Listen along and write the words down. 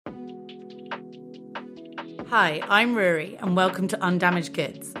Hi, I'm Rory, and welcome to Undamaged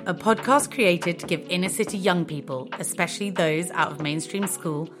Goods, a podcast created to give inner city young people, especially those out of mainstream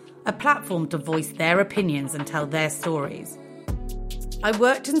school, a platform to voice their opinions and tell their stories. I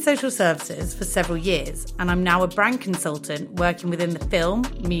worked in social services for several years, and I'm now a brand consultant working within the film,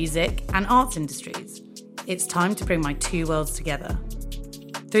 music, and arts industries. It's time to bring my two worlds together.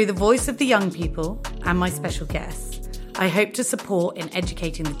 Through the voice of the young people and my special guests, I hope to support in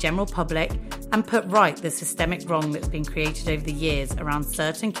educating the general public and put right the systemic wrong that's been created over the years around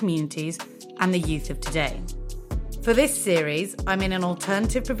certain communities and the youth of today. For this series, I'm in an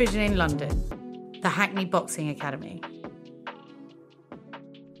alternative provision in London, the Hackney Boxing Academy.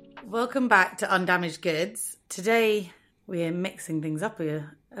 Welcome back to Undamaged Goods. Today, we're mixing things up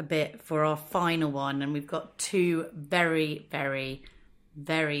a bit for our final one, and we've got two very, very,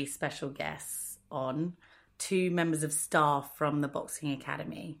 very special guests on, two members of staff from the Boxing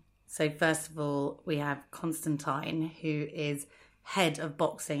Academy. So first of all, we have Constantine, who is head of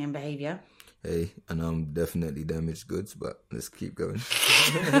boxing and behaviour. Hey, and I'm definitely damaged goods, but let's keep going.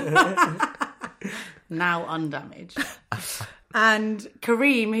 Now undamaged. And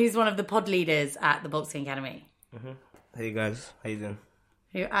Kareem, who's one of the pod leaders at the Boxing Academy. Mm-hmm. Hey guys, how you doing?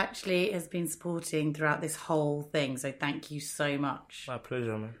 Who actually has been supporting throughout this whole thing. So thank you so much. My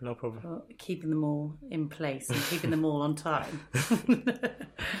pleasure, man. No problem. For keeping them all in place and keeping them all on time.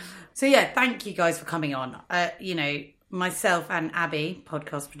 So yeah, thank you guys for coming on. Myself and Abby,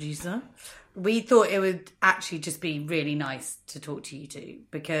 podcast producer, we thought it would actually just be really nice to talk to you two,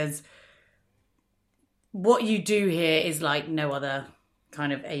 because what you do here is like no other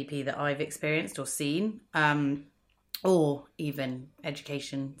kind of AP that I've experienced or seen, or even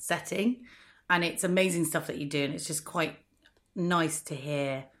education setting. And it's amazing stuff that you do. And it's just quite nice to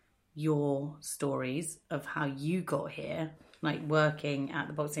hear your stories of how you got here, like working at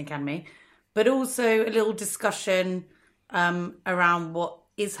the Boxing Academy, but also a little discussion around what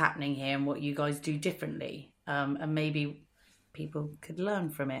is happening here and what you guys do differently. And maybe people could learn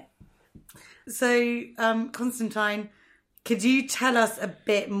from it. So, Constantine, could you tell us a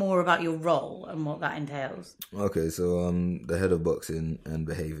bit more about your role and what that entails? Okay, so I'm the head of boxing and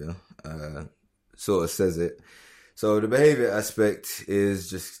behaviour. Sort of says it. So the behaviour aspect is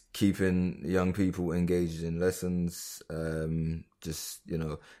just keeping young people engaged in lessons. That's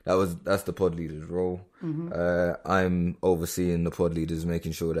the pod leader's role. Mm-hmm. I'm overseeing the pod leaders,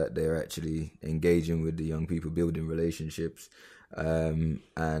 making sure that they're actually engaging with the young people, building relationships. And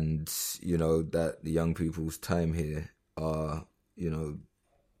that the young people's time here are,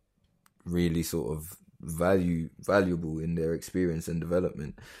 really sort of valuable in their experience and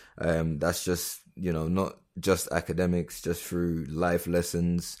development. That's just, not just academics, just through life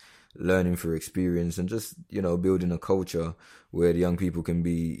lessons, learning through experience, and just, building a culture where the young people can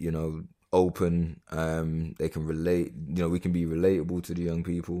be, open, they can relate, we can be relatable to the young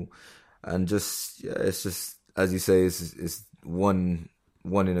people. And just, it's just, as you say, it's one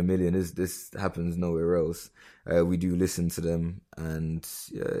in a million. This happens nowhere else. We do listen to them, and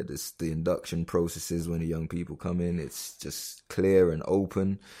the induction processes when the young people come in, it's just clear and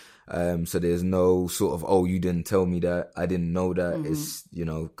open. So there's no sort of, oh, you didn't tell me that, I didn't know that. Mm-hmm. It's,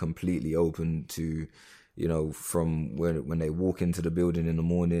 completely open to, from when they walk into the building in the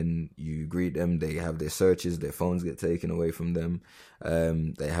morning, you greet them, they have their searches, their phones get taken away from them.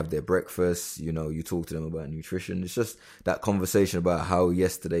 They have their breakfast, you talk to them about nutrition. It's just that conversation about how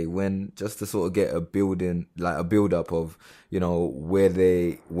yesterday went, just to sort of get a build up of, where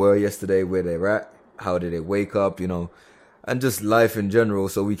they were yesterday, where they're at, how did they wake up, and just life in general,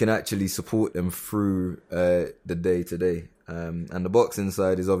 so we can actually support them through the day to day. And the boxing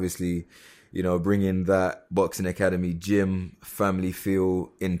side is obviously, bringing that Boxing Academy gym family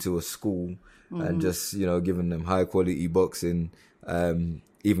feel into a school. Mm-hmm. And just, giving them high quality boxing.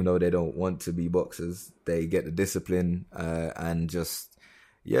 Even though they don't want to be boxers, they get the discipline and just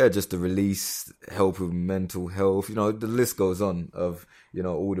the release, help with mental health. The list goes on of,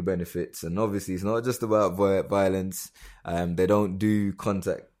 all the benefits. And obviously it's not just about violence. They don't do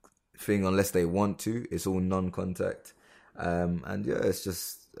contact thing unless they want to. It's all non-contact. It's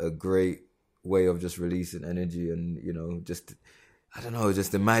just a great way of just releasing energy and, just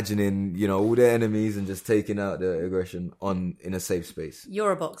imagining, all their enemies and just taking out the aggression in a safe space.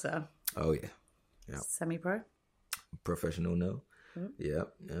 You're a boxer. Oh, yeah. Semi-pro? Professional now. Mm-hmm. Yeah.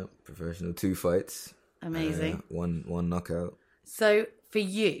 Professional. 2 fights. Amazing. One knockout. So for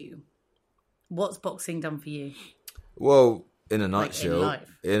you, what's boxing done for you? Well, in a nutshell, I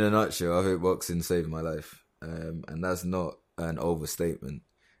think boxing saved my life. And that's not an overstatement.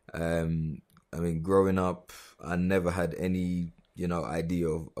 Growing up, I never had any idea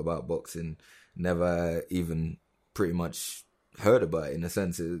about boxing. Never even pretty much heard about it in a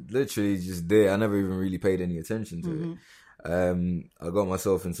sense. It literally just there. I never even really paid any attention to it. I got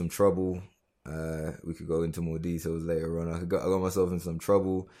myself in some trouble. We could go into more details later on. I got myself in some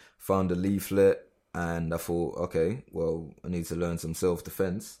trouble, found a leaflet, and I thought, okay, well, I need to learn some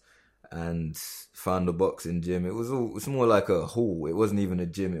self-defense, and found a boxing gym. It's more like a hall. It wasn't even a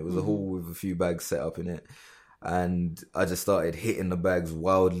gym. It was a hall with a few bags set up in it. And I just started hitting the bags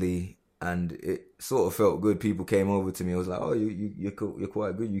wildly, and it sort of felt good. People came over to me. I was like, "Oh, you're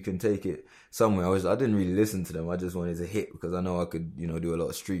quite good. You can take it somewhere." I didn't really listen to them. I just wanted to hit because I know I could, do a lot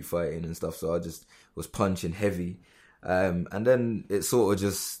of street fighting and stuff. So I just was punching heavy, and then it sort of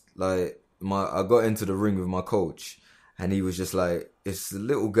just like I got into the ring with my coach, and he was just like, it's a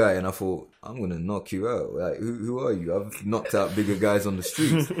little guy, and I thought, I'm gonna knock you out. Like, who are you? I've knocked out bigger guys on the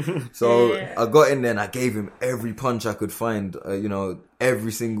streets. So I got in there and I gave him every punch I could find.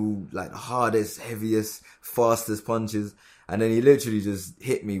 Every single, like, hardest, heaviest, fastest punches. And then he literally just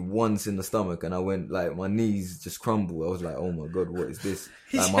hit me once in the stomach, and I went, like, my knees just crumbled. I was like, oh my God, what is this?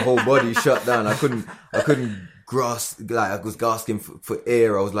 Like, my whole body shut down. I couldn't grasp, like, I was gasping for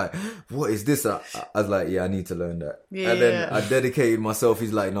air. I was like, what is this? I was like, yeah, I need to learn that. Yeah. And then I dedicated myself.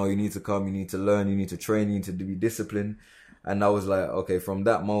 He's like, no, you need to come, you need to learn, you need to train, you need to be disciplined. And I was like, okay, from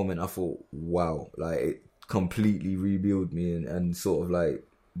that moment, I thought, wow, like, it completely rebuilt me and sort of like,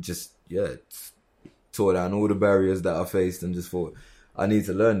 just, tore down all the barriers that I faced, and just thought, I need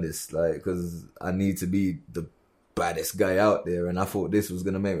to learn this, like, because I need to be the baddest guy out there. And I thought this was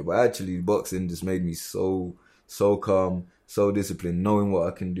going to make me, but actually boxing just made me so calm, so disciplined, knowing what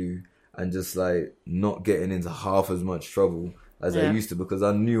I can do, and just like not getting into half as much trouble as I used to, because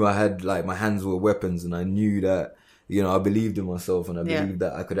I knew I had, like, my hands were weapons, and I knew that, I believed in myself, and I believed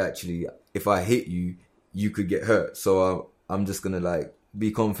that I could actually, if I hit you, you could get hurt. So I'm just going to, like,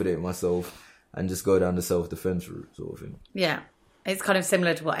 be confident in myself and just go down the self-defense route, sort of thing. Yeah. It's kind of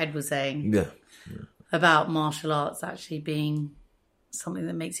similar to what Ed was saying. Yeah. About martial arts actually being something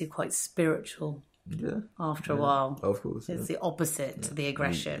that makes you quite spiritual. Yeah. After a while. Of course. It's the opposite to the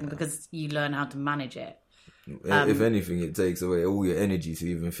aggression, because you learn how to manage it. If anything, it takes away all your energy to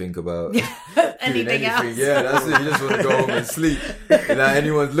even think about anything else. Yeah, that's it. You just want to go home and sleep. Like,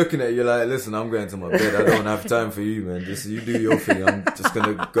 anyone's looking at you like, listen, I'm going to my bed. I don't have time for you, man. Just you do your thing. I'm just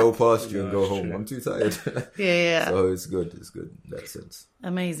going to go past you and go home. I'm too tired. Yeah. So it's good. It's good in that sense.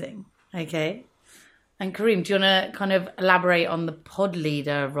 Amazing. Okay. And Kareem, do you want to kind of elaborate on the pod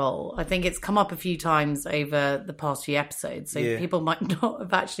leader role? I think it's come up a few times over the past few episodes, so people might not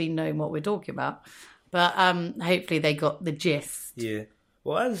have actually known what we're talking about. But hopefully they got the gist. Yeah.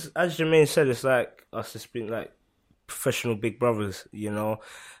 Well, as Jermaine said, it's like us just being like professional big brothers,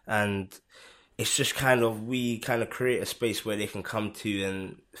 and it's just we create a space where they can come to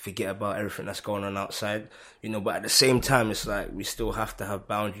and forget about everything that's going on outside, but at the same time, it's like we still have to have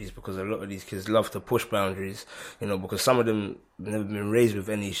boundaries, because a lot of these kids love to push boundaries, because some of them never been raised with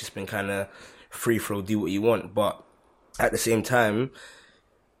any. It's just been kind of free throw, do what you want. But at the same time,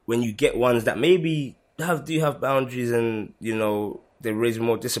 when you get ones that maybe do have boundaries and, they're raised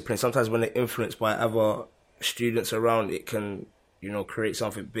more discipline, sometimes when they're influenced by other students around, it can, create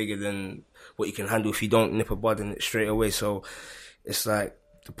something bigger than what you can handle if you don't nip a bud in it straight away. So it's like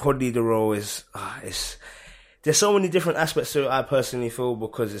the pod leader role is, there's so many different aspects to it, I personally feel,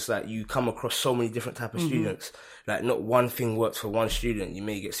 because it's like you come across so many different type of students. Like, not one thing works for one student. You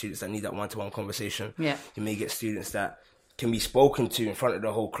may get students that need that one-to-one conversation. Yeah. You may get students that can be spoken to in front of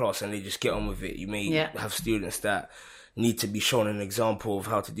the whole class and they just get on with it. You may have students that need to be shown an example of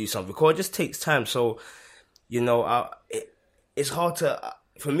how to do something, because it just takes time. So, it's hard to,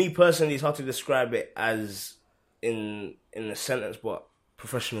 for me personally, it's hard to describe it as in a sentence, but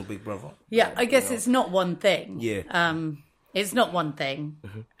professional big brother. Yeah, I guess it's not one thing. Yeah. It's not one thing.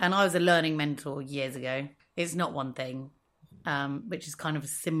 And I was a learning mentor years ago. It's not one thing, which is kind of a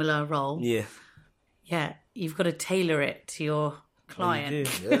similar role. Yeah. Yeah, you've got to tailor it to your client.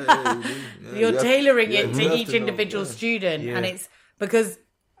 You You're tailoring it to each individual student, and it's because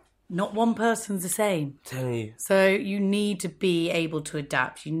not one person's the same. Telling you. So you need to be able to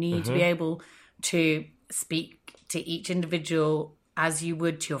adapt. You need to be able to speak to each individual as you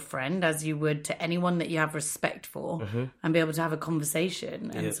would to your friend, as you would to anyone that you have respect for, and be able to have a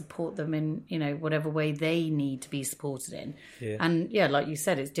conversation and support them in, whatever way they need to be supported in. Yeah. And like you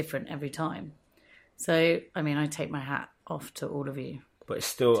said, it's different every time. So, I mean, I take my hat off to all of you. But it's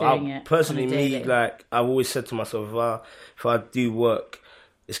still, daily. like, I've always said to myself, if I do work,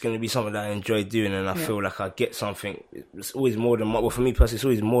 it's going to be something that I enjoy doing, and I feel like I get something. It's always more than money. Well, for me personally, it's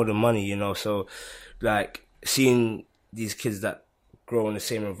always more than money, So, like, seeing these kids that grow in the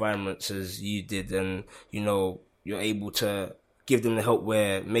same environments as you did, and you know, you're able to give them the help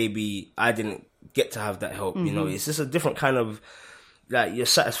where maybe I didn't get to have that help. You know, it's just a different kind of, like, you're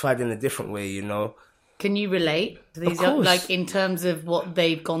satisfied in a different way, you know. Can you relate to these young, like, in terms of what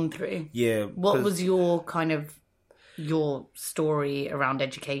they've gone through? Yeah. What was your kind of, your story around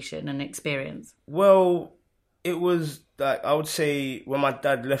education and experience? Well, it was like, I would say when my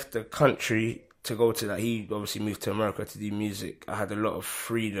dad left the country to go to, like, he obviously moved to America to do music, I had a lot of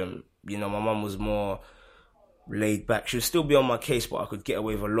freedom. You know, my mum was more laid back. She would still be on my case, but I could get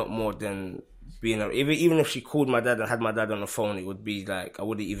away with a lot more than being, even if she called my dad and had my dad on the phone, it would be like, I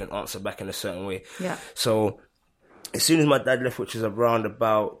wouldn't even answer back in a certain way. Yeah. So as soon as my dad left, which was around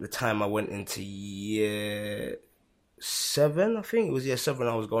about the time I went into year 7, I think it was year 7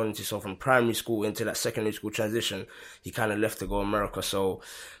 I was going into. So from primary school into that secondary school transition, he kind of left to go America. So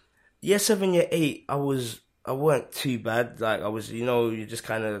year 7, year 8, I weren't too bad. Like, I was, you know, you're just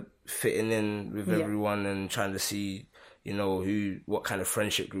kind of fitting in with everyone and trying to see, you know, what kind of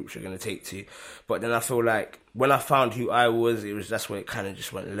friendship groups you're going to take to. But then I feel like when I found who I was, that's where it kind of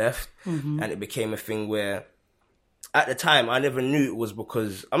just went left. And it became a thing where at the time I never knew it was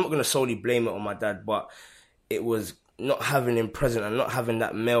because, I'm not going to solely blame it on my dad, but it was not having him present and not having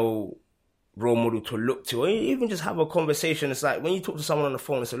that male role model to look to, or even just have a conversation. It's like when you talk to someone on the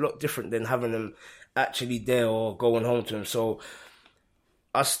phone, it's a lot different than having them actually there or going home to him. So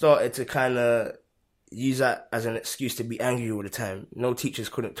I started to kind of use that as an excuse to be angry all the time. No teachers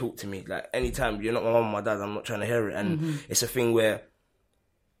couldn't talk to me. Like, anytime you're not my mum or my dad, I'm not trying to hear it. And it's a thing where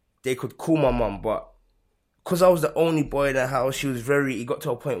they could call my mum, but because I was the only boy in the house, it got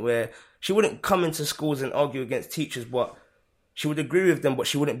to a point where she wouldn't come into schools and argue against teachers, but she would agree with them, but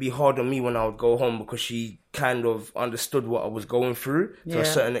she wouldn't be hard on me when I would go home because she kind of understood what I was going through to a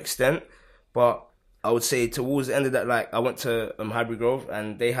certain extent. But I would say towards the end of that, like, I went to Highbury Grove,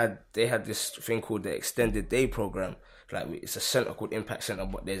 and they had this thing called the Extended Day Program. Like, it's a centre called Impact Centre,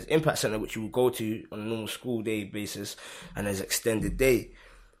 but there's Impact Centre, which you would go to on a normal school day basis, and there's Extended Day,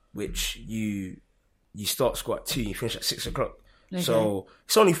 which you start school at 2, you finish at 6 o'clock. Okay. So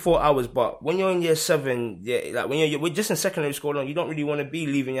it's only 4 hours, but when you're in year 7, like when we're just in secondary school, you don't really want to be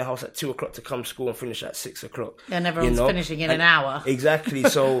leaving your house at 2 o'clock to come to school and finish at 6 o'clock. And everyone's finishing in an hour. Exactly.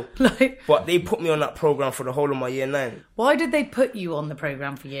 So, but they put me on that program for the whole of my year 9. Why did they put you on the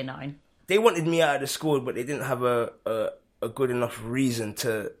program for year 9? They wanted me out of the school, but they didn't have a good enough reason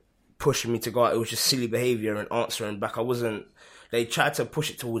to push me to go out. It was just silly behaviour and answering back. They tried to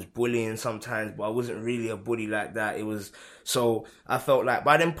push it towards bullying sometimes, but I wasn't really a bully like that. So I felt like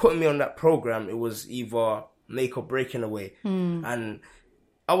by them putting me on that program, it was either make or break in a way. And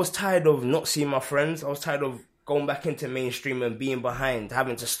I was tired of not seeing my friends. I was tired of going back into mainstream and being behind,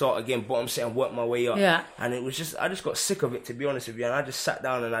 having to start again, bottom set and work my way up. Yeah. And it was just, I just got sick of it, to be honest with you. And I just sat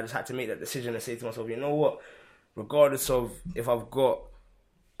down and I just had to make that decision and say to myself, you know what? Regardless of if I've got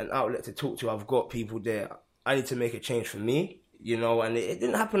an outlet to talk to, I've got people there. I need to make a change for me. You know, and it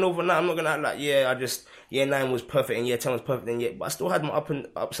didn't happen overnight. I'm not going to act like, year 9 was perfect and year 10 was perfect, but I still had my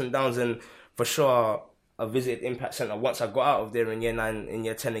ups and downs, and for sure I visited Impact Centre once I got out of there in year 9 and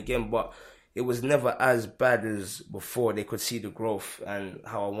year 10 again, but it was never as bad as before. They could see the growth and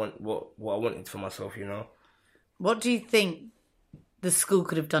how what I wanted for myself, you know. What do you think the school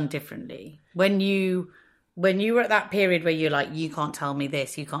could have done differently? When you were at that period where you're like, you can't tell me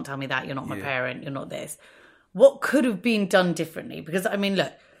this, you can't tell me that, you're not my parent, you're not this. What could have been done differently? Because, I mean,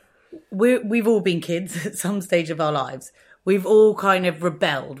 look, we've all been kids at some stage of our lives. We've all kind of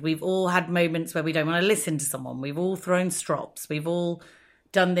rebelled. We've all had moments where we don't want to listen to someone. We've all thrown strops. We've all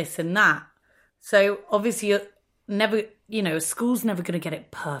done this and that. So, obviously, a school's never going to get it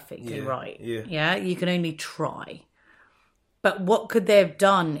perfectly right. Yeah, you can only try. But what could they have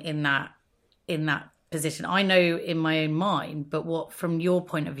done in that position? I know in my own mind, but from your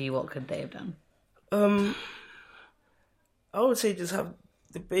point of view, what could they have done? I would say just have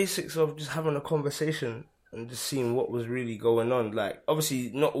the basics of just having a conversation and just seeing what was really going on. Like,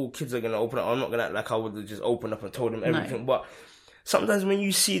 obviously, not all kids are going to open up. I'm not going to act like I would have just opened up and told them everything. No. But sometimes when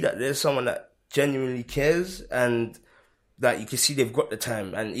you see that there's someone that genuinely cares and that you can see they've got the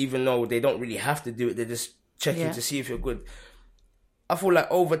time, and even though they don't really have to do it, they're just checking to see if you're good. I feel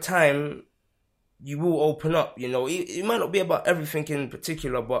like over time, you will open up, you know. It might not be about everything in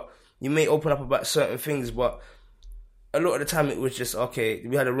particular, but you may open up about certain things, but a lot of the time it was just, okay,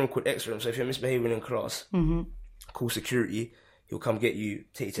 we had a room called exit room, so if you're misbehaving in class, call security, he'll come get you,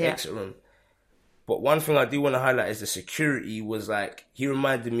 take you to the exit room. But one thing I do want to highlight is the security was like, he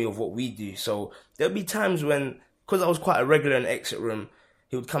reminded me of what we do. So there'll be times when, because I was quite a regular in the exit room,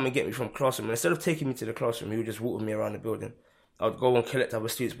 he would come and get me from classroom. And instead of taking me to the classroom, he would just walk with me around the building. I would go and collect other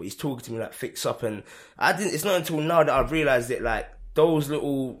students, but he's talking to me like fix up. And it's not until now that I've realised that like those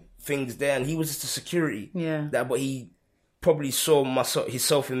little things there, and he was just a security. Yeah. But he probably saw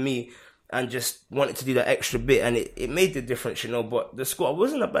himself in me and just wanted to do that extra bit, and it made the difference, But the school, I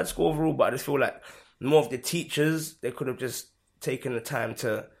wasn't a bad school overall, but I just feel like more of the teachers, they could have just taken the time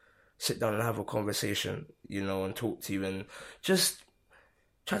to sit down and have a conversation, and talk to you and just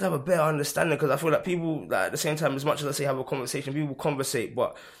try to have a better understanding. Because I feel like people, like, at the same time, as much as I say have a conversation, people conversate,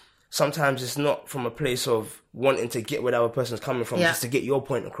 but sometimes it's not from a place of wanting to get where the other person's coming from, just to get your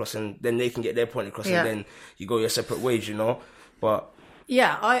point across, and then they can get their point across, and then you go your separate ways, But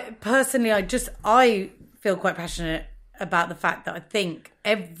yeah, I feel quite passionate about the fact that I think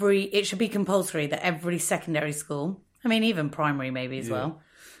it should be compulsory that every secondary school, I mean even primary maybe as well,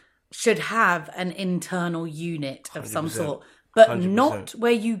 should have an internal unit of 100%. Some sort, but 100%. Not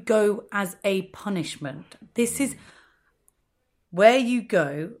where you go as a punishment. This is where you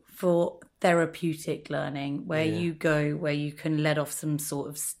go for therapeutic learning, where you go where you can let off some sort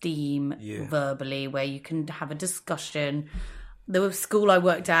of steam verbally, where you can have a discussion. The school I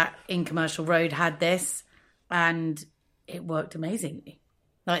worked at in Commercial Road had this, and it worked amazingly.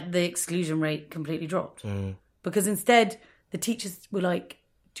 Like, the exclusion rate completely dropped. Because instead, the teachers were like,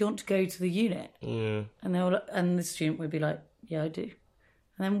 do you want to go to the unit? And and the student would be like, yeah, I do.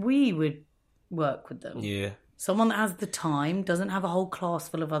 And then we would work with them. Yeah. Someone that has the time, doesn't have a whole class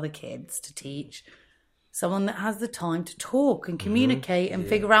full of other kids to teach. Someone that has the time to talk and communicate and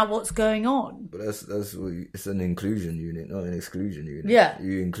figure out what's going on. But that's what it's an inclusion unit, not an exclusion unit. Yeah,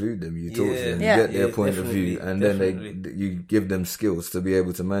 you include them, you talk to them, you get their point of view, and then you give them skills to be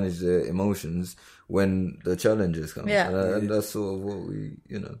able to manage their emotions when the challenges come. Yeah, and that's sort of what we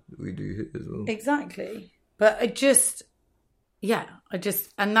do here as well. Exactly. But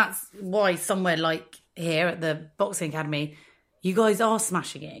and that's why somewhere like here at the Boxing Academy, you guys are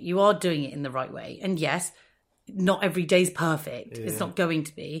smashing it. You are doing it in the right way. And yes, not every day's perfect. It's not going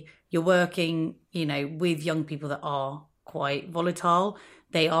to be. You're working, with young people that are quite volatile.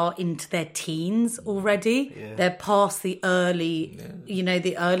 They are into their teens already. Yeah. They're past the early,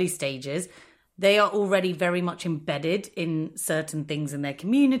 the early stages. They are already very much embedded in certain things in their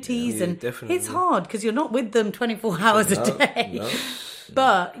communities. And it's hard because you're not with them 24 hours a day. No.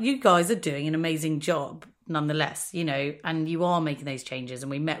 But you guys are doing an amazing job nonetheless, and you are making those changes. And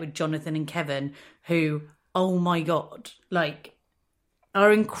we met with Jonathan and Kevin, who, oh my God,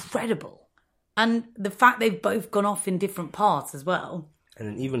 are incredible. And the fact they've both gone off in different paths as well.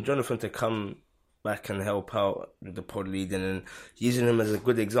 And even Jonathan to come back and help out with the pod leading and using him as a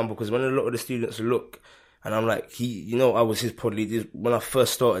good example, because when a lot of the students look, and I'm like, I was his pod lead. When I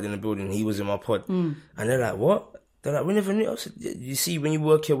first started in the building, he was in my pod. And they're like, what? They're like, we never knew. I said, you see, when you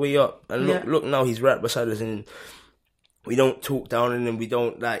work your way up, and look now, he's right beside us, and we don't talk down on him. We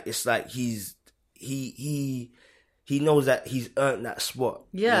don't it's like he knows that he's earned that spot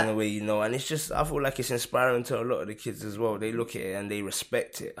in a way, and it's just, I feel like it's inspiring to a lot of the kids as well. They look at it and they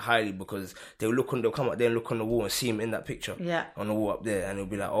respect it highly, because they'll come up there and look on the wall and see him in that picture on the wall up there, and they'll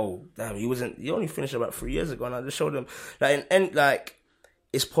be like, oh damn, he only finished about 3 years ago, and I just showed them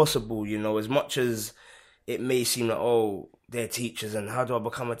it's possible, as much as it may seem like, oh, they're teachers and how do I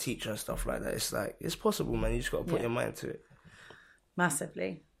become a teacher and stuff like that. It's like, it's possible, man. You just got to put your mind to it.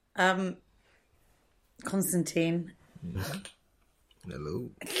 Massively. Constantine.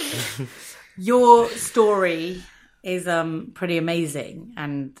 Hello. Your story is pretty amazing,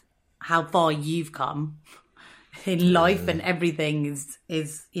 and how far you've come in life and everything is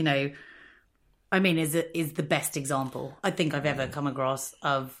is the best example I think I've ever come across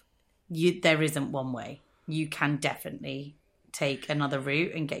of you. There isn't one way. You can definitely take another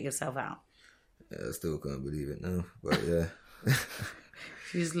route and get yourself out. Yeah, I still can't believe it now, but yeah.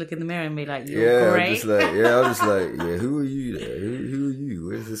 You just look in the mirror and be like, you're great. I'm just like, who are you there? Who are you?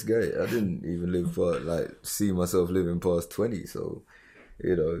 Where's this guy? I didn't even see myself living past 20, so,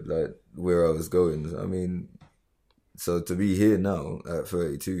 where I was going. I mean, so to be here now at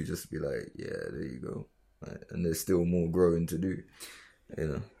 32, just be like, yeah, there you go. Right? And there's still more growing to do,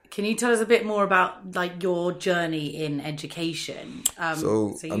 Can you tell us a bit more about your journey in education?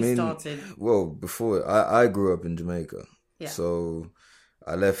 Started. Well, before I grew up in Jamaica, so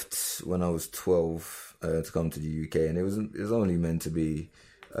I left when I was 12 to come to the UK, and it was only meant to be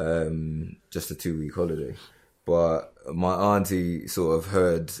just a 2-week holiday. But my auntie sort of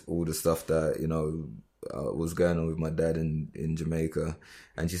heard all the stuff that was going on with my dad in Jamaica,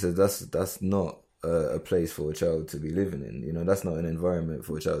 and she said that's not a place for a child to be living in. That's not an environment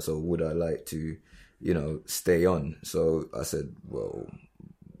for a child. So would I like to, stay on? So I said, well,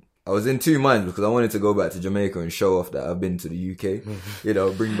 I was in two minds because I wanted to go back to Jamaica and show off that I've been to the UK. You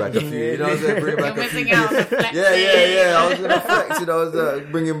know, bring back a few. You know what I'm saying? Bring back You're a few. missing out on the flexing. Yeah. I was gonna flex. You know, I was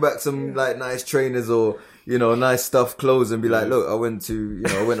bringing back some like nice trainers or nice stuff, clothes, and be like, look, I went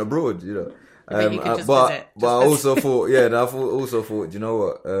abroad. You know. But you could just but visit. I also thought, you know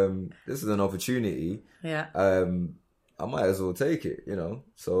what? This is an opportunity. Yeah. I might as well take it, you know.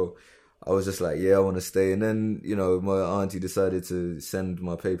 So I was just like, yeah, I want to stay. And then, you know, my auntie decided to send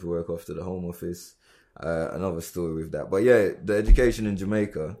my paperwork off to the Home Office. Another story with that. But yeah, the education in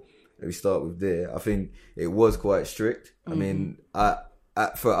Jamaica, we start with there. I think it was quite strict. I mean, I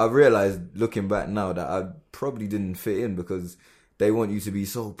realized looking back now that I probably didn't fit in because they want you to be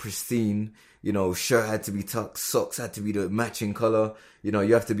so pristine. You know, shirt had to be tucked, socks had to be the matching color. You know,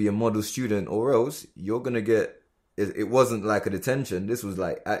 you have to be a model student or else you're going to get, it wasn't like a detention. This was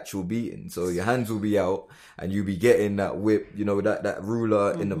like actual beating. So your hands will be out and you'll be getting that whip, you know, that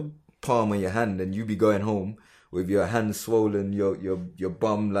ruler in the palm of your hand, and you be going home with your hands swollen, your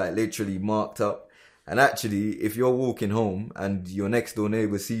bum like literally marked up. And actually, if you're walking home and your next door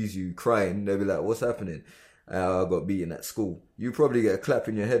neighbor sees you crying, they'll be like, what's happening? I got beaten at school. You probably get a clap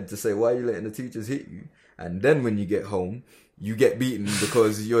in your head to say, why are you letting the teachers hit you? And then when you get home, you get beaten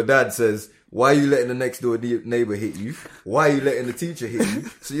because your dad says, why are you letting the next door neighbor hit you? Why are you letting the teacher hit you?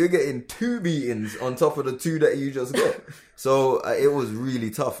 So you're getting 2 beatings on top of the 2 that you just got. So it was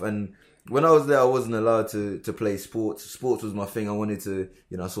really tough. And when I was there, I wasn't allowed to play sports. Sports was my thing. I wanted to,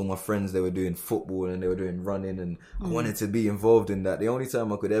 you know, I saw my friends, they were doing football and they were doing running, and I wanted to be involved in that. The only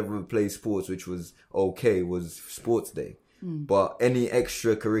time I could ever play sports, which was okay, was sports day. But any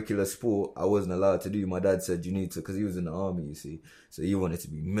extracurricular sport, I wasn't allowed to do. My dad said you need to, because he was in the army, you see. So he wanted to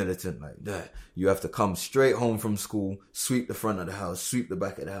be militant like that. You have to come straight home from school, sweep the front of the house, sweep the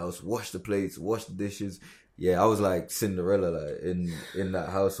back of the house, wash the plates, wash the dishes. Yeah, I was like Cinderella like, in that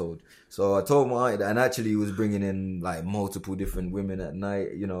household. So I told my aunt that, and actually he was bringing in like multiple different women at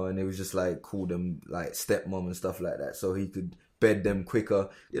night, you know, and it was just like call them like stepmom and stuff like that, so he could bed them quicker.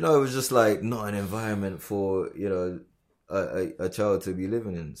 You know, it was just like not an environment for, you know, a child to be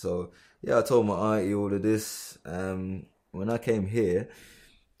living in. So yeah, I told my auntie all of this. When I came here,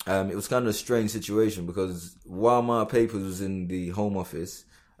 it was kind of a strange situation because while my papers was in the Home Office,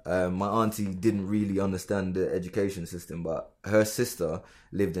 my auntie didn't really understand the education system, but her sister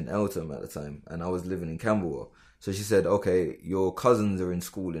lived in Eltham at the time and I was living in Camberwell. So she said, okay, your cousins are in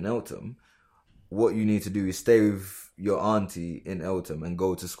school in Eltham. What you need to do is stay with your auntie in Eltham and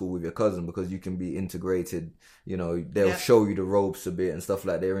go to school with your cousin, because you can be integrated. You know, they'll show you the ropes a bit and stuff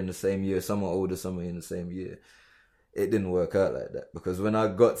like that. They're in the same year. Some are older, some are in the same year. It didn't work out like that, because when I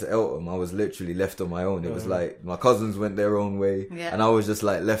got to Eltham, I was literally left on my own. It was like my cousins went their own way and I was just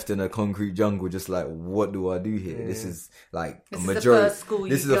like left in a concrete jungle, just like, what do I do here? This is like a majority.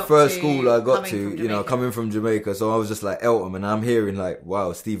 This is the first school I got to, you know, coming from Jamaica. So I was just like Eltham, and I'm hearing like,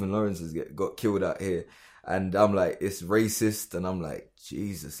 wow, Stephen Lawrence has got killed out here. And I'm like, it's racist. And I'm like,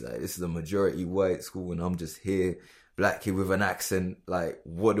 Jesus, like this is a majority white school and I'm just here, black kid with an accent, like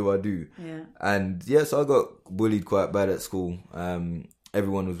what do I do? And so I got bullied quite bad at school.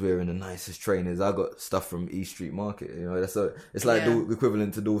 Everyone was wearing the nicest trainers. I got stuff from East Street Market, you know, it's like the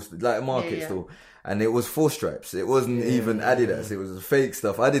equivalent to Dorset, like a market store. And it was 4 stripes. It wasn't even Adidas. It was fake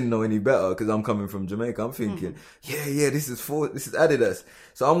stuff. I didn't know any better because I'm coming from Jamaica. I'm thinking, this is Adidas.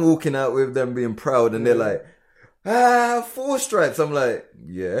 So I'm walking out with them being proud, and they're like, 4 stripes. I'm like,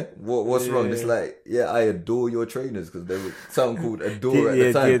 what's wrong? It's like, I adore your trainers, because they would sound called Adore at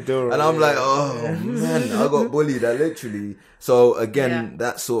the time. Adore, and I'm like, oh man, I got bullied. I literally. So again,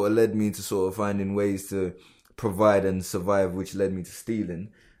 that sort of led me to sort of finding ways to provide and survive, which led me to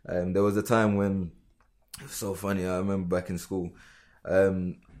stealing. There was a time when, it was so funny, I remember back in school,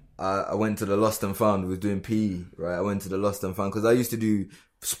 I went to the Lost and Found. We was doing PE, right? I went to the Lost and Found because I used to do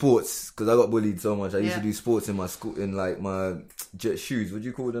sports, because I got bullied so much. I used to do sports in my school, in like my shoes. What do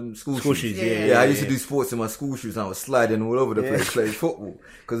you call them? School shoes. I used to do sports in my school shoes, and I was sliding all over the place playing football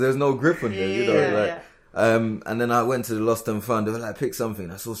because there was no grip on there, you know, right? And then I went to the Lost and Found. They were like, pick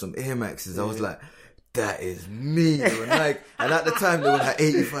something. I saw some Air Maxes. I was like, that is me. And at the time they were like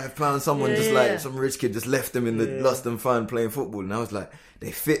 £85. Someone just like, some rich kid just left them in the Lost and Found playing football. And I was like,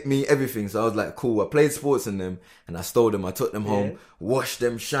 they fit me, everything. So I was like, cool. I played sports in them and I stole them. I took them home, washed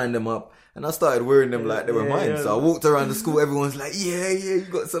them, shined them up. And I started wearing them like they were mine. So I walked around the school. Everyone's like, you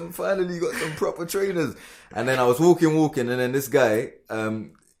got some, finally you got some proper trainers. And then I was walking. And then this guy,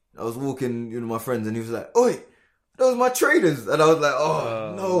 I was walking, you know, my friends, and he was like, oi, those are my trainers. And I was like,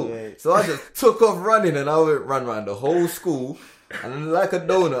 oh no. Yeah. So I just took off running, and I went run around the whole school. And then like a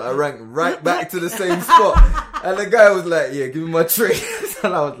donut, I ran right back to the same spot. And the guy was like, give me my trainers.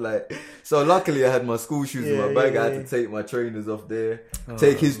 And I was like, so luckily I had my school shoes in my bag. I had to take my trainers off there,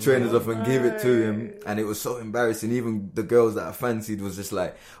 take his trainers off and give it to him. And it was so embarrassing. Even the girls that I fancied was just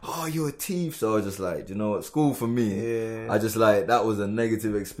like, oh, you're a thief. So I was just like, you know what, school for me, I just like, that was a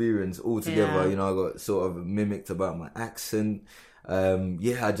negative experience altogether. You know, I got sort of mimicked about my accent.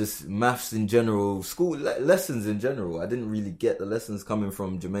 I just, maths in general, school lessons in general, I didn't really get the lessons coming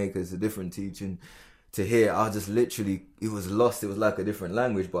from Jamaica. It's a different teaching to here. I just literally, it was lost. It was like a different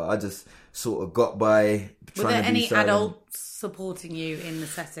language, but I just sort of got by Were there any adults supporting you in the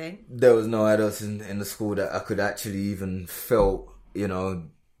setting? There was no adults in the school that I could actually even felt, you know,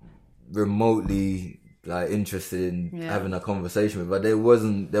 remotely like interested in having a conversation with. But there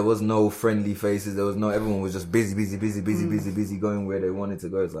was no friendly faces. There was no, everyone was just busy going where they wanted to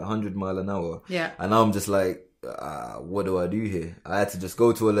go. It's like 100 miles an hour. Yeah. And I'm just like, what do I do here? I had to just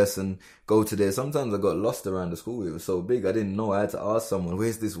go to a lesson, go to there. Sometimes I got lost around the school. It was so big. I didn't know. I had to ask someone,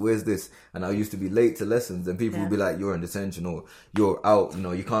 where's this? And I used to be late to lessons and people would be like, you're in detention or you're out, you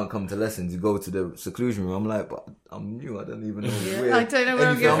know, you can't come to lessons. You go to the seclusion room. I'm like, but I'm new. I don't even know where. I don't know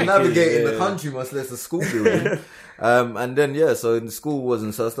where I'm navigating the country, much less a school building. And then, so the school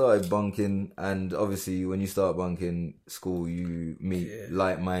wasn't, so I started bunking. And obviously when you start bunking school, you meet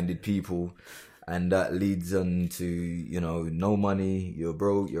like-minded people. And that leads on to, you know, no money, you're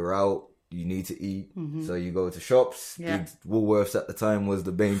broke, you're out, you need to eat. So you go to shops. Woolworths at the time was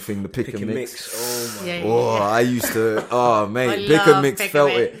the main thing, the pick and mix. Oh, my God. I used to, pick and mix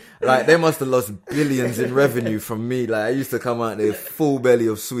felt it. Like, they must have lost billions in revenue from me. Like, I used to come out there full belly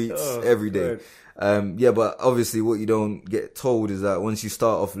of sweets every day. But obviously what you don't get told is that once you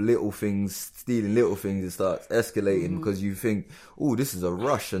start off little things, stealing little things, it starts escalating because you think, oh, this is a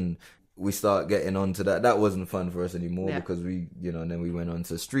rush, and we start getting onto that. That wasn't fun for us anymore because we, you know, and then we went on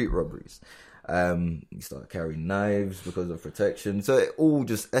to street robberies. We started carrying knives because of protection. So it all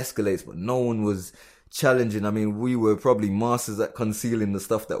just escalates, but no one was challenging. I mean, we were probably masters at concealing the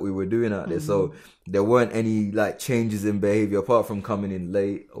stuff that we were doing out there. So there weren't any like changes in behavior apart from coming in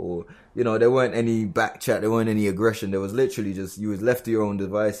late, or, you know, there weren't any back chat, there weren't any aggression. There was literally just, you was left to your own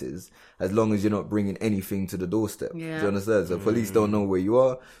devices as long as you're not bringing anything to the doorstep. Do you understand? So police don't know where you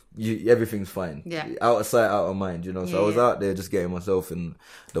are. Everything's fine. Out of sight, out of mind, you know. So I was out there just getting myself in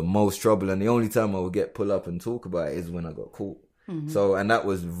the most trouble, and the only time I would get pull up and talk about it is when I got caught. So, and that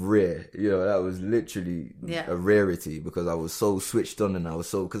was rare, you know, that was literally a rarity because I was so switched on, and I was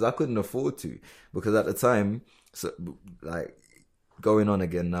so, because I couldn't afford to, because at the time, so like, going on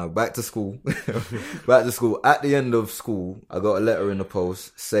again now, back to school, at the end of school, I got a letter in the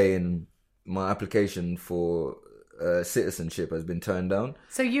post saying my application for citizenship has been turned down.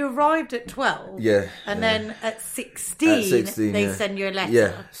 So you arrived at 12? And then at 16 they send you a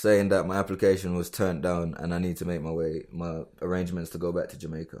letter? Saying that my application was turned down and I need to make my arrangements to go back to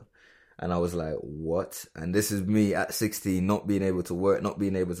Jamaica. And I was like, what? And this is me at 16, not being able to work, I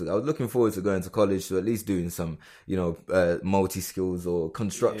was looking forward to going to college, to at least doing some, you know, multi-skills or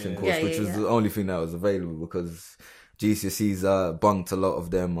construction course, which was the only thing that was available because GCSEs, bunked a lot of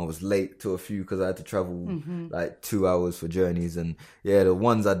them. I was late to a few because I had to travel like 2 hours for journeys. And the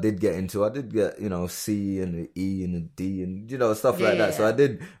ones I did get into, I did get, you know, C and an E and a D and, you know, stuff like that. So I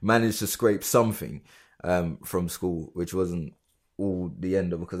did manage to scrape something from school, which wasn't all the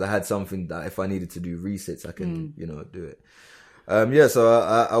end of, because I had something that if I needed to do resits, I can, you know, do it. So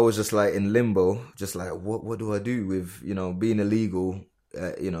I was just like in limbo, just like, what do I do with, you know, being illegal?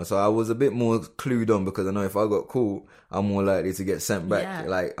 You know, so I was a bit more clued on because I know if I got caught, I'm more likely to get sent back.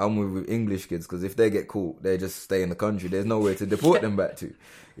 Like, I'm with English kids because if they get caught, they just stay in the country. There's nowhere to deport them back to,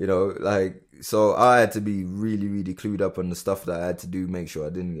 you know, like, so I had to be really, really clued up on the stuff that I had to do, make sure I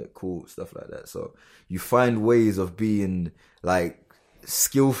didn't get caught, stuff like that. So you find ways of being like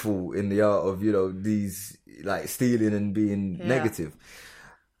skillful in the art of, you know, these like stealing and being negative.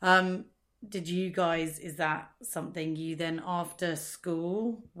 Did you guys, is that something you then after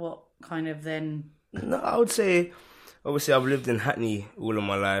school, what kind of then? No, I would say, obviously I've lived in Hackney all of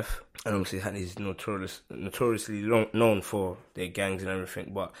my life, and obviously Hackney's notoriously known for their gangs and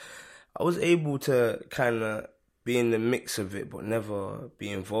everything, but I was able to kind of be in the mix of it, but never be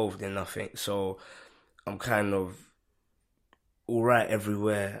involved in nothing. So I'm kind of all right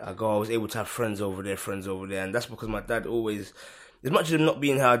everywhere I go. I was able to have friends over there, and that's because my dad always, as much as him not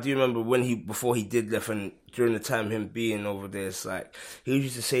being here, I do remember before he did left, and during the time him being over there, it's like, he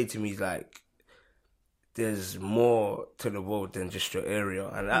used to say to me, like, there's more to the world than just your area.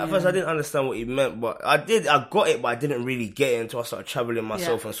 And at first I didn't understand what he meant, but I got it, but I didn't really get it until I started traveling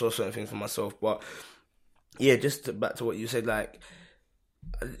myself and saw certain things for myself. But yeah, just back to what you said, like,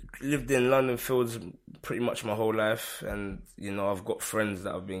 I lived in London Fields pretty much my whole life, and you know, I've got friends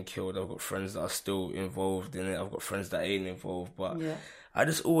that have been killed. I've got friends that are still involved in it. I've got friends that ain't involved, but I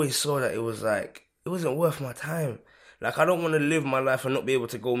just always saw that it was like it wasn't worth my time. Like, I don't want to live my life and not be able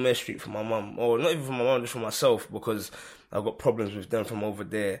to go Mare Street for my mum, or not even for my mum, just for myself, because I've got problems with them from over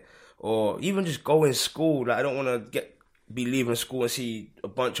there, or even just go in school. Like, I don't want to be leaving school and see a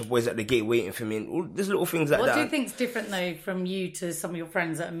bunch of boys at the gate waiting for me, and all these little things like that. What do you think's different though from you to some of your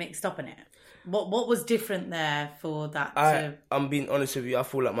friends that are mixed up in it? What was different there for that? I'm being honest with you. I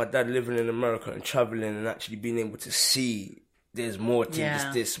feel like my dad living in America and traveling and actually being able to see there's more to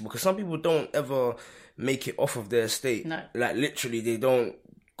just this, because some people don't ever make it off of their estate. No. Like, literally, they don't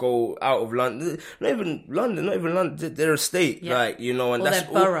go out of London. Not even London, their estate. Yeah. Like, you know, and or that's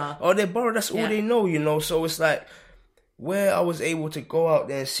their borough. Or their borough, that's all they know, you know. So it's like, where I was able to go out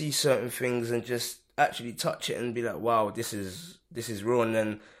there and see certain things and just actually touch it and be like, wow, this is real. And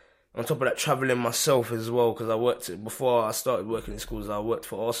then on top of that, travelling myself as well, because before I started working in schools, I worked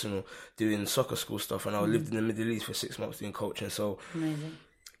for Arsenal doing soccer school stuff, and I lived in the Middle East for 6 months doing coaching. So amazing.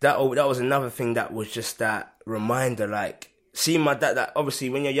 That was another thing that was just that reminder, like, seeing my dad, that obviously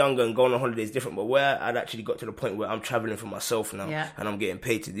when you're younger and going on holiday is different, but where I'd actually got to the point where I'm travelling for myself now and I'm getting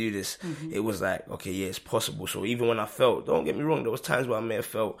paid to do this, it was like, okay, yeah, it's possible. So even when I felt, don't get me wrong, there was times where I may have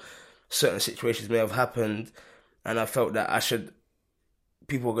felt certain situations may have happened, and I felt that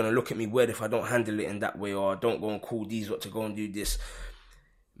people are going to look at me weird if I don't handle it in that way, or I don't go and call these what to go and do this.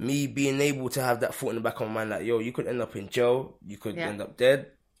 Me being able to have that thought in the back of my mind, like, yo, you could end up in jail, you could end up dead.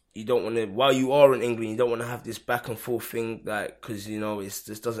 You don't want to, while you are in England, you don't want to have this back and forth thing, like, because, you know, this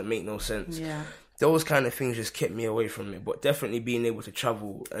doesn't make no sense. Yeah. Those kind of things just kept me away from it. But definitely being able to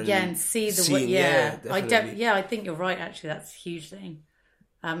travel and see the way. I think you're right. Actually, that's a huge thing.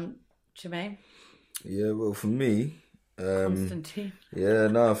 Jermaine. Yeah, well, for me, Constantine. Yeah,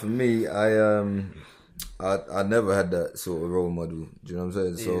 no, for me, I never had that sort of role model. Do you know what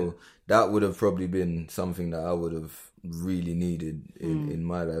I'm saying? Yeah. So that would have probably been something that I would have really needed in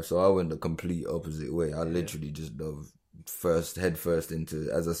my life. So I went the complete opposite way. I literally just dove head first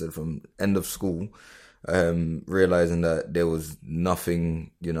into, as I said, from end of school, realizing that there was nothing,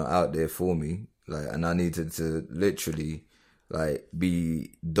 you know, out there for me. Like, and I needed to literally like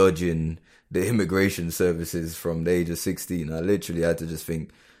be dodging the immigration services from the age of 16. I literally had to just think,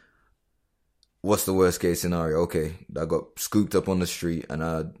 what's the worst case scenario? Okay, I got scooped up on the street and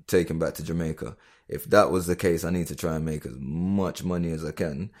I taken back to Jamaica. If that was the case, I need to try and make as much money as I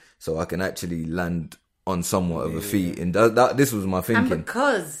can so I can actually land on somewhat of a feet. And this was my thinking.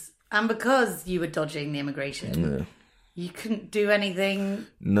 And because you were dodging the immigration, you couldn't do anything.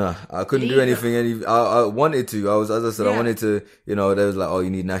 No, I couldn't do anything. I wanted to. As I said, I wanted to, you know, there was like, oh, you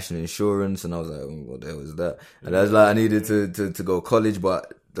need national insurance. And I was like, what the hell is that? And I was like, I needed to go to college,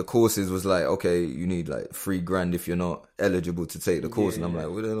 but the courses was like, okay, you need like $3,000 if you're not eligible to take the course. And I'm like,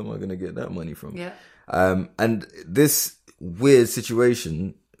 where the hell am I going to get that money from? Yeah. And this weird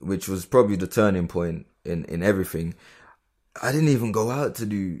situation, which was probably the turning point in everything, I didn't even go out to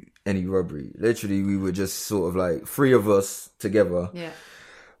do any robbery. Literally, we were just sort of like 3 of us together. Yeah.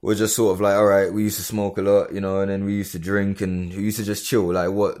 We're just sort of like, all right, we used to smoke a lot, you know, and then we used to drink and we used to just chill,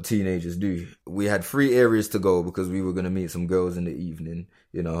 like what teenagers do. We had 3 areas to go because we were going to meet some girls in the evening,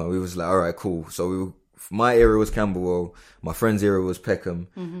 you know. We was like, all right, cool. So my area was Camberwell, my friend's area was Peckham,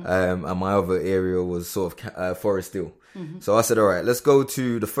 and my other area was sort of Forest Hill. So I said, all right, let's go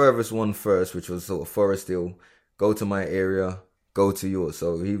to the furthest one first, which was sort of Forest Hill, go to my area, go to yours.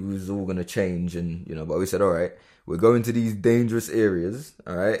 So he was all going to change and, you know, but we said, all right, we're going to these dangerous areas,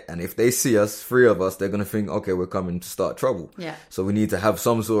 all right? And if they see us, 3 of us, they're going to think, okay, we're coming to start trouble. Yeah. So we need to have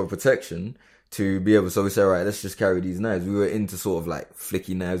some sort of protection to be able, so we said, all right, let's just carry these knives. We were into sort of like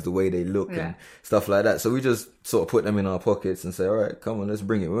flicky knives, the way they look and stuff like that. So we just sort of put them in our pockets and say, all right, come on, let's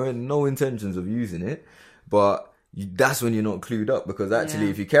bring it. We had no intentions of using it, but that's when you're not clued up, because actually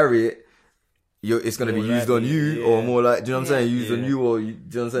if you carry it, it's going to be used on you, or more like, do you know what I'm saying? Used on you, or do you know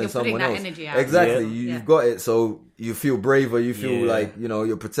what I'm saying? You're someone else. Energy out. Exactly. You've got it, so you feel braver. You feel like, you know,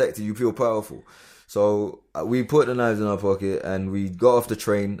 you're protected. You feel powerful. So we put the knives in our pocket and we got off the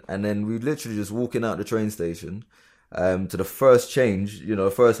train, and then we literally just walking out the train station to the first change, you know,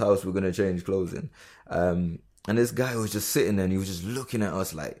 the first house we're going to change clothes in. And this guy was just sitting there and he was just looking at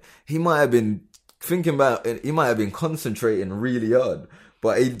us like, he might have been thinking about it. He might have been concentrating really hard.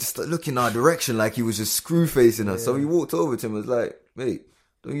 But he just looking our direction like he was just screw facing us. So we walked over to him and was like, mate,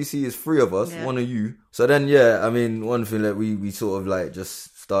 don't you see it's 3 of us, one of you? So then, I mean, one thing that we sort of like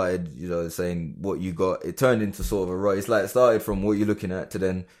just started, you know, saying what you got. It turned into sort of it's like it started from what you're looking at to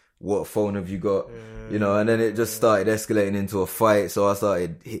then what phone have you got, you know, and then it just started escalating into a fight. So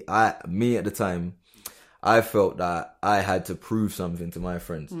me at the time, I felt that I had to prove something to my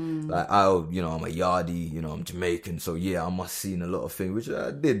friends. Like, I'm a yardie, you know, I'm Jamaican, so yeah, I must have seen a lot of things, which I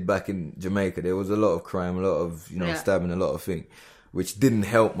did back in Jamaica. There was a lot of crime, a lot of, stabbing, a lot of things, which didn't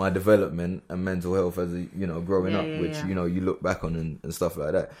help my development and mental health as growing up, which, you look back on and stuff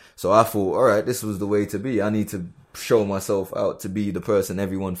like that. So I thought, all right, this was the way to be. I need to show myself out to be the person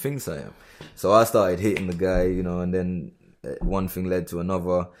everyone thinks I am. So I started hitting the guy, and then one thing led to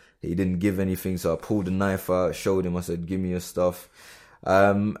another. He didn't give anything, so I pulled the knife out, showed him, I said, give me your stuff.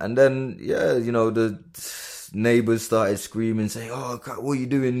 And then, the neighbors started screaming, saying, oh, what are you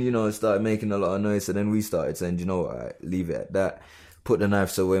doing? Started making a lot of noise. And then we started saying, all right, leave it at that. Put the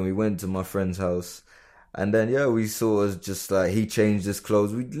knife away, and we went to my friend's house. And then, we saw us just like, he changed his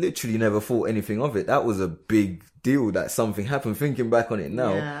clothes. We literally never thought anything of it. That was a big deal that something happened. Thinking back on it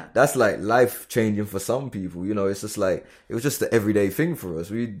now, that's like life changing for some people. It's just like, it was just the everyday thing for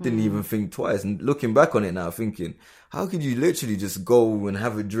us. We didn't even think twice. And looking back on it now, thinking, how could you literally just go and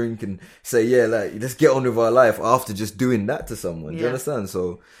have a drink and say, let's get on with our life after just doing that to someone? Do you understand?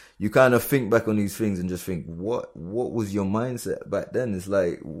 So you kind of think back on these things and just think, what was your mindset back then? It's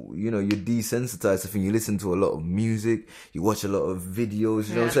like, you're desensitized to things. You listen to a lot of music, you watch a lot of videos,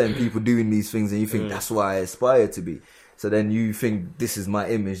 you know what I'm saying? People doing these things, and you think, that's why I aspire to be. So then you think, this is my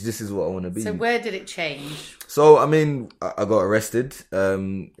image, this is what I want to be. So where did it change? So, I got arrested.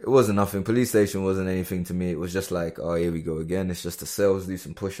 It wasn't nothing. Police station wasn't anything to me. It was just like, oh, here we go again. It's just the cells, do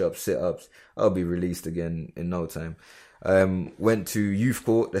some push-ups, sit-ups. I'll be released again in no time. Went to youth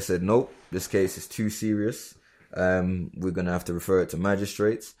court. They said, nope, this case is too serious. We're going to have to refer it to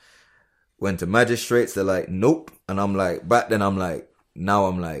magistrates. Went to magistrates. They're like, nope. And I'm like, back then now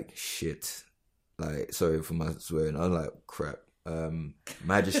I'm like, shit. Like, sorry for my swearing. I was like, crap.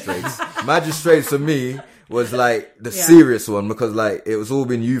 Magistrates for me was like the serious one, because like it was all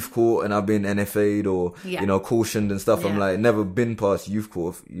been youth court and I've been NFA'd or cautioned and stuff. I'm like, never been past youth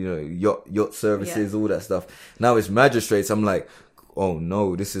court, yacht services, all that stuff. Now it's magistrates. I'm like, oh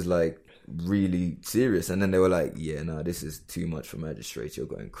no, this is like really serious. And then they were like, this is too much for magistrates, you're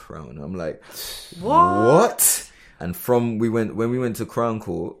going Crown. I'm like, what? And when we went to Crown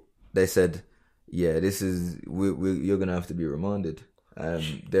Court, they said, this is, you're gonna have to be remanded.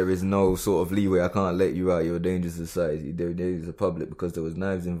 There is no sort of leeway. I can't let you out. You're a danger to society. There is a public, because there was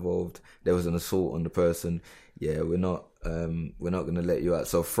knives involved. There was an assault on the person. We're not gonna let you out.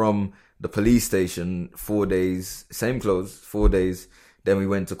 So from the police station, 4 days, same clothes, 4 days. Then we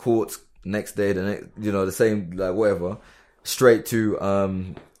went to court. Next day, the same, like whatever, straight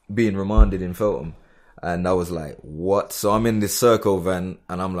to being remanded in Feltham. And I was like, what? So I'm in this circle van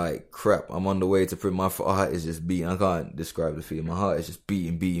and I'm like, crap, I'm on the way to prison. My heart is just beating. I can't describe the feeling. My heart is just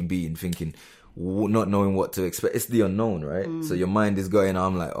beating, thinking, not knowing what to expect. It's the unknown, right? So your mind is going,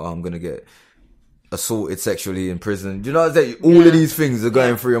 I'm like, oh, I'm going to get assaulted sexually in prison. Do you know what I'm saying? All of these things are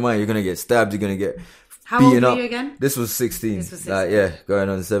going through your mind. You're going to get stabbed. You're going to get beaten up. How old were you again? This was 16. Like, going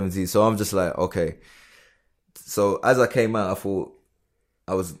on 17. So I'm just like, okay. So as I came out, I thought,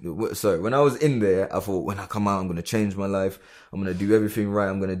 when I was in there, I thought, when I come out, I'm going to change my life. I'm going to do everything right.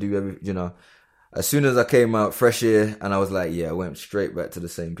 I'm going to do everything, As soon as I came out, fresh air, and I was like, I went straight back to the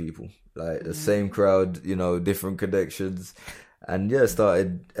same people. Like, the same crowd, different connections. And,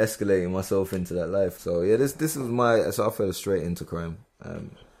 started escalating myself into that life. So, this was so I fell straight into crime,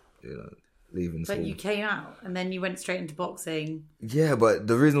 leaving school. But you came out, and then you went straight into boxing. Yeah, but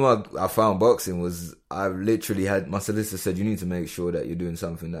the reason why I found boxing was I literally had, my solicitor said, you need to make sure that you're doing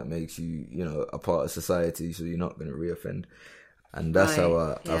something that makes you, a part of society, so you're not going to reoffend. And that's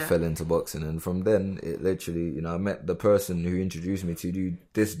how I fell into boxing. And from then, it literally, I met the person who introduced me to do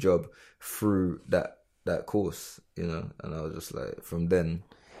this job through that course, and I was just like, from then,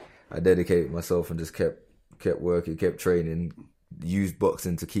 I dedicated myself and just kept working, kept training, used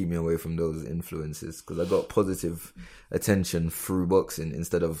boxing to keep me away from those influences, because I got positive attention through boxing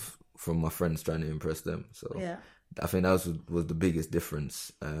instead of from my friends trying to impress them. So I think that was the biggest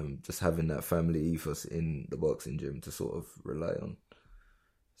difference, just having that family ethos in the boxing gym to sort of rely on.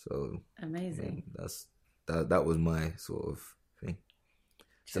 So amazing. That was my sort of thing.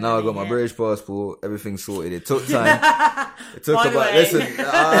 So now I got my British passport, everything's sorted. It took time. It took listen,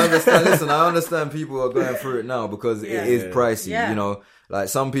 I understand people are going through it now because it is pricey, Like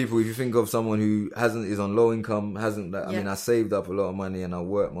some people, if you think of someone who is on low income, I saved up a lot of money and I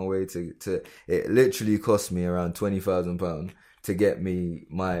worked my way to it literally cost me around £20,000 to get me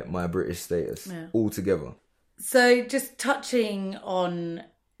my British status altogether. So just touching on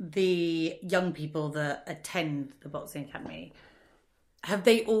the young people that attend the Boxing Academy, have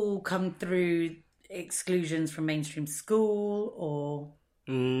they all come through exclusions from mainstream school or?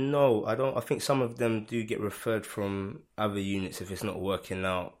 No, I don't. I think some of them do get referred from other units if it's not working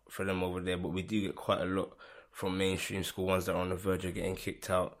out for them over there. But we do get quite a lot from mainstream school, ones that are on the verge of getting kicked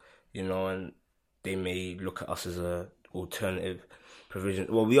out, and they may look at us as a alternative provision.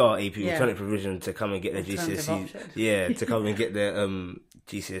 Well, we are AP alternative provision to come and get their GCSEs. Option. Yeah, to come and get their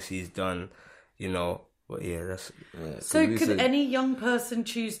GCSEs done, But yeah, that's. Yeah, so, could any young person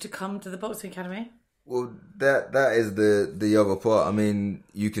choose to come to the Boxing Academy? Well, that is the other part. I mean,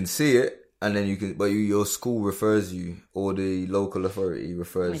 you can see it, and then your school refers you, or the local authority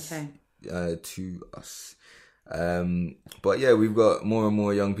refers to us. But yeah, we've got more and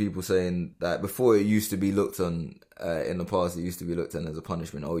more young people saying that before it used to be looked on, in the past, it used to be looked on as a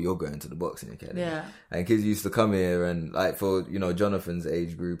punishment. Oh, you're going to the Boxing Academy. Yeah. And kids used to come here and like for, Jonathan's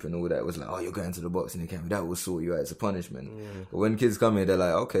age group and all that, it was like, oh, you're going to the Boxing Academy. That will sort you out. It's a punishment. Yeah. But when kids come here, they're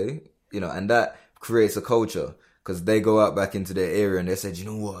like, okay, and that creates a culture. Because they go out back into their area and they said, you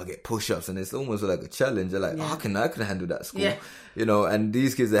know what, I get push-ups, and it's almost like a challenge. They're like, I can handle that at school. Yeah. And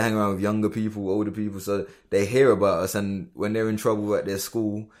these kids, they hang around with younger people, older people, so they hear about us, and when they're in trouble at their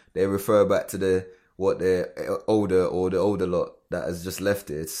school, they refer back to their older lot that has just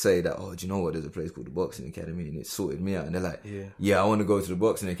left it to say that, oh, do you know what, there's a place called the Boxing Academy and it sorted me out. And they're like, yeah, I want to go to the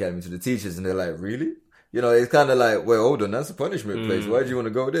Boxing Academy, to the teachers, and they're like, really? It's kind of like, well, hold on, that's a punishment place. Why do you want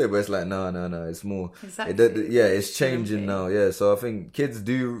to go there? But it's like, no, it's more. Exactly. It's changing now. Yeah, so I think kids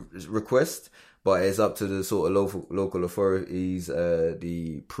do request, but it's up to the sort of local authorities,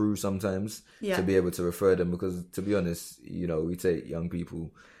 the PRU sometimes, to be able to refer them. Because to be honest, we take young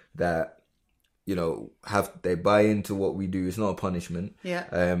people that, they buy into what we do. It's not a punishment.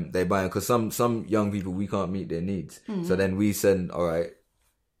 Yeah. They buy in because some young people, we can't meet their needs. Mm-hmm. So then we send, all right,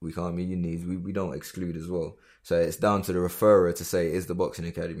 we can't meet your needs. We don't exclude as well. So it's down to the referrer to say, is the Boxing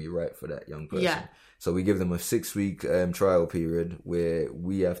Academy right for that young person? Yeah. So we give them a 6-week trial period where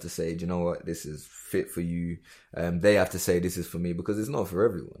we have to say, do you know what, this is fit for you. They have to say, this is for me, because it's not for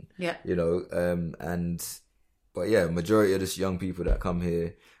everyone. Yeah. But yeah, majority of these young people that come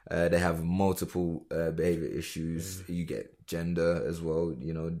here, they have multiple behavior issues. Mm-hmm. You get gender as well,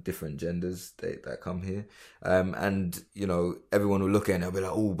 different genders that come here. And everyone will look at it and they'll be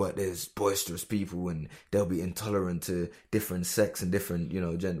like, oh, but there's boisterous people and they'll be intolerant to different sex and different,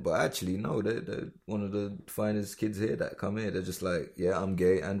 gender. But actually, no, they're one of the finest kids here that come here. They're just like, yeah, I'm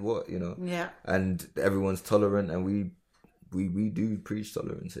gay and what, Yeah. And everyone's tolerant, and we do preach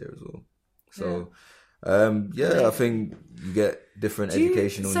tolerance here as well. So... I think you get different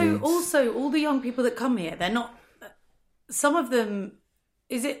educational needs. So also, all the young people that come here, they're not... Some of them...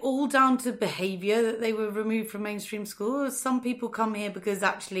 Is it all down to behaviour that they were removed from mainstream school? Or some people come here because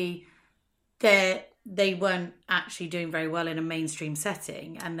actually they weren't actually doing very well in a mainstream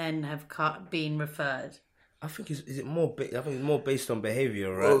setting and then have been referred? I think it's more based on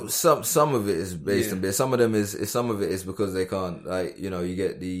behavior, right? Well, some of it is based on behavior. Some of it is because they can't, like, you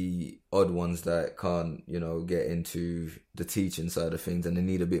get the odd ones that can't, get into the teaching side of things, and they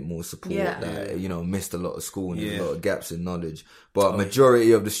need a bit more support. That missed a lot of school and there's a lot of gaps in knowledge. But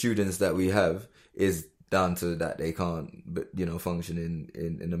majority of the students that we have is down to that they can't, function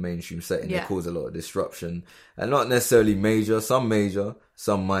in the mainstream setting. They cause a lot of disruption, and not necessarily major, some minor.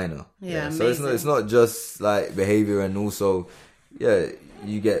 So it's not just like behavior, and also,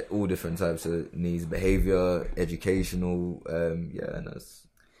 you get all different types of needs: behavior, educational, and that's.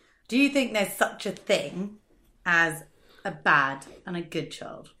 Do you think there's such a thing as a bad and a good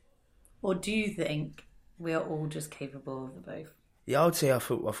child, or do you think we are all just capable of the both? Yeah, I would say I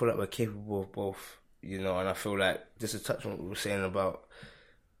feel like we're capable of both. And I feel like just to touch on what we were saying about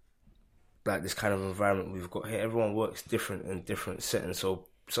like this kind of environment we've got here. Everyone works different in different settings. So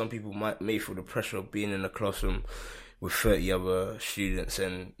some people may feel the pressure of being in a classroom with 30 other students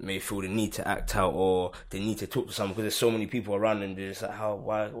and may feel the need to act out, or they need to talk to someone because there's so many people around and they're just like,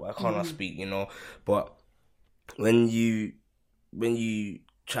 why can't I speak, But when you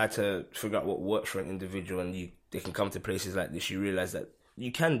try to figure out what works for an individual and they can come to places like this, you realise that you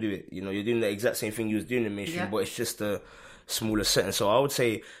can do it. You're doing the exact same thing you was doing in mainstream, but it's just a smaller setting. So I would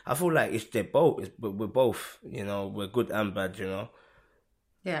say, I feel like we're both, we're good and bad,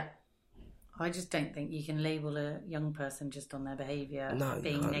 Yeah. I just don't think you can label a young person just on their behaviour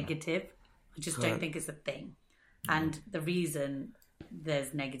being negative. I just don't think it's a thing. And the reason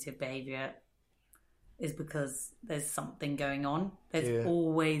there's negative behaviour is because there's something going on. There's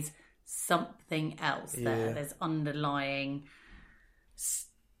always something else there. There's underlying...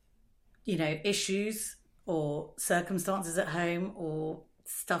 issues or circumstances at home or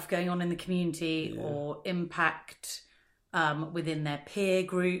stuff going on in the community or impact within their peer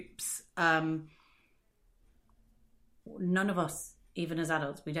groups. None of us, even as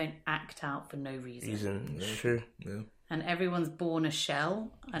adults, we don't act out for no reason. Sure. Yeah. And everyone's born a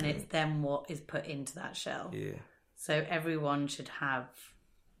shell, and it's then what is put into that shell. Yeah. So everyone should have,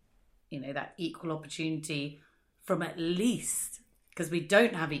 that equal opportunity from at least, because we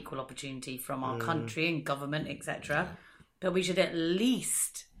don't have equal opportunity from our country and government, etc. But we should at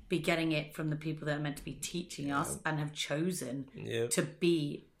least be getting it from the people that are meant to be teaching us and have chosen to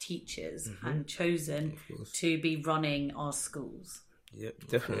be teachers and chosen to be running our schools. Yep,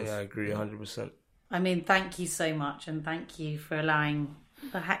 definitely, I agree 100%. I mean, thank you so much, and thank you for allowing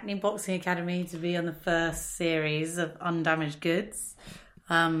the Hackney Boxing Academy to be on the first series of Undamaged Goods.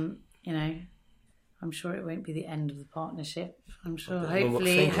 I'm sure it won't be the end of the partnership. I'm sure,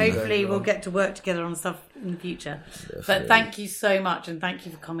 hopefully we'll get to work together on stuff in the future. Definitely. But thank you so much, and thank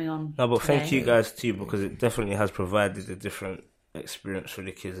you for coming on. No, but thank you guys too, because it definitely has provided a different experience for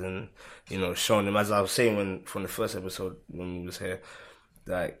the kids, and showing them, as I was saying from the first episode when we was here,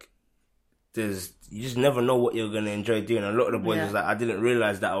 like you just never know what you're gonna enjoy doing. A lot of the boys was like, I didn't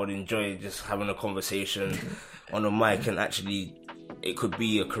realize that I would enjoy just having a conversation on a mic, and actually it could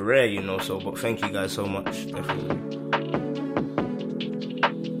be a career, so. But thank you guys so much, definitely.